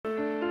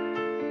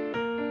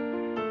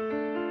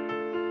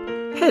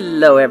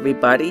Hello,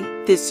 everybody.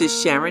 This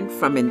is Sharon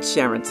from In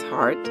Sharon's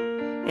Heart,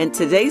 and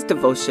today's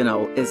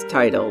devotional is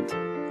titled,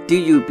 Do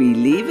You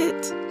Believe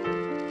It?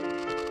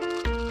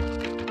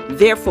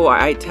 Therefore,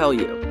 I tell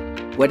you,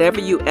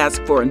 whatever you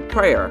ask for in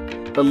prayer,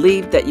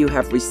 believe that you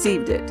have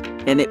received it,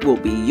 and it will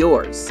be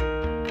yours.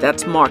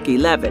 That's Mark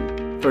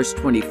 11, verse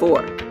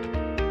 24.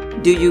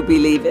 Do you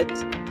believe it?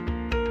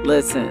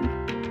 Listen,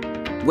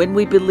 when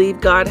we believe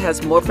God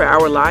has more for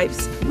our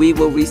lives, we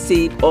will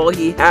receive all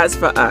He has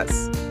for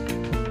us.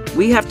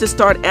 We have to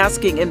start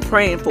asking and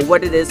praying for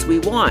what it is we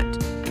want.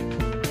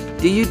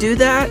 Do you do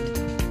that?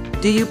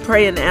 Do you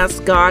pray and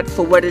ask God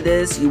for what it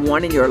is you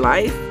want in your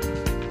life?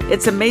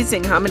 It's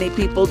amazing how many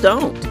people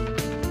don't.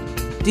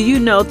 Do you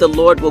know the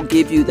Lord will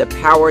give you the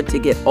power to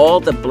get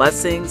all the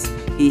blessings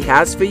He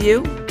has for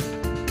you?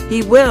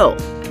 He will.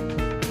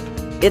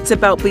 It's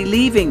about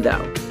believing,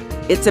 though.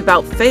 It's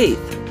about faith,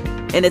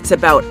 and it's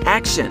about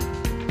action.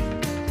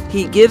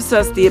 He gives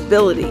us the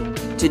ability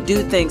to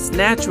do things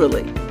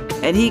naturally,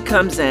 and He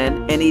comes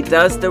in and He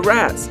does the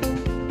rest.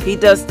 He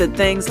does the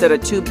things that are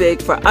too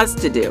big for us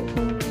to do.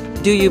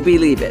 Do you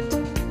believe it?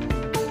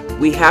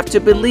 We have to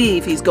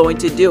believe He's going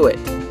to do it,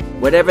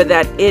 whatever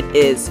that it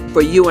is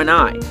for you and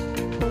I,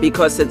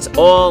 because it's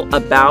all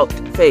about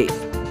faith.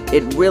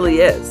 It really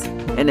is,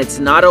 and it's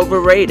not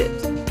overrated.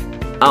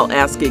 I'll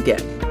ask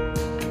again.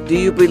 Do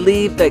you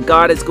believe that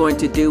God is going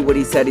to do what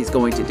He said He's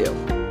going to do?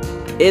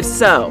 If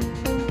so,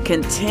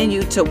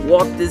 continue to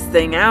walk this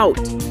thing out,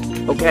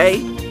 okay?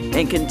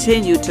 And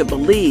continue to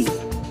believe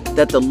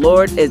that the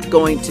Lord is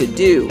going to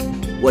do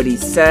what He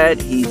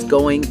said He's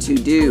going to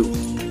do.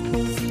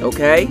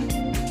 Okay?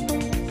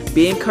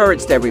 Be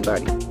encouraged,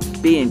 everybody.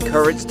 Be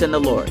encouraged in the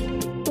Lord.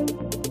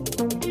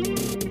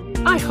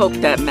 I hope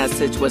that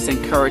message was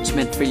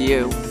encouragement for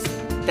you.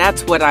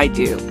 That's what I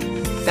do.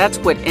 That's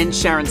what In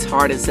Sharon's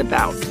Heart is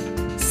about.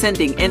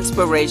 Sending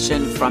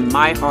inspiration from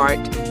my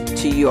heart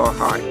to your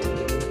heart.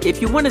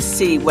 If you want to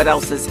see what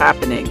else is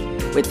happening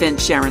within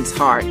Sharon's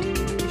Heart,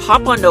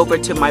 hop on over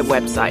to my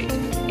website,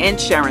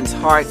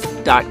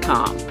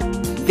 InSharonsHeart.com.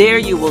 There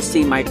you will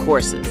see my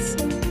courses,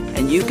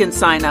 and you can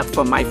sign up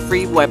for my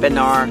free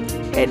webinar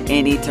at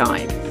any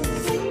time,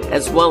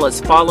 as well as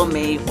follow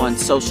me on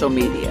social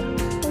media.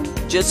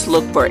 Just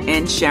look for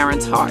In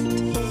Sharon's Heart.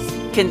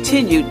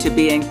 Continue to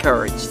be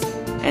encouraged,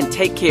 and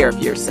take care of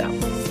yourself.